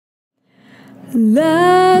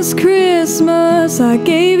Last Christmas I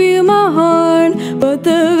gave you my heart, but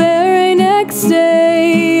the very next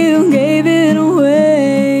day you gave it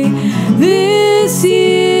away. This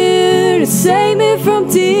year, to save me from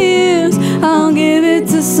tears, I'll give it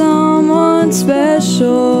to someone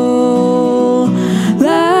special.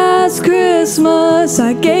 Last Christmas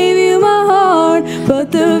I gave you my heart, but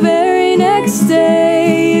the very next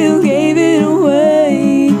day you gave it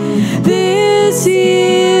away. This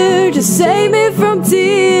year, to save me from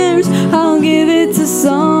tears, I'll give it to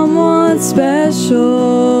someone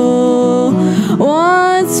special.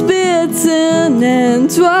 Once bitten and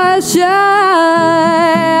twice shy,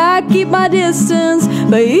 I keep my distance,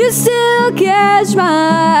 but you still catch my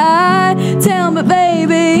eye. Tell me,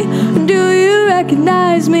 baby, do you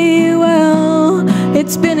recognize me? Well,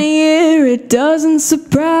 it's been a year, it doesn't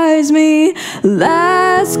surprise me.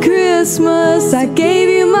 Last Christmas I gave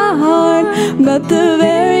you my heart, but the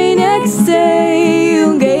very next day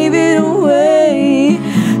you gave it away.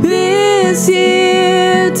 This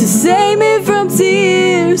year, to save me from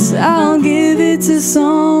tears, I'll give it to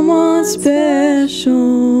someone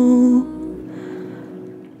special.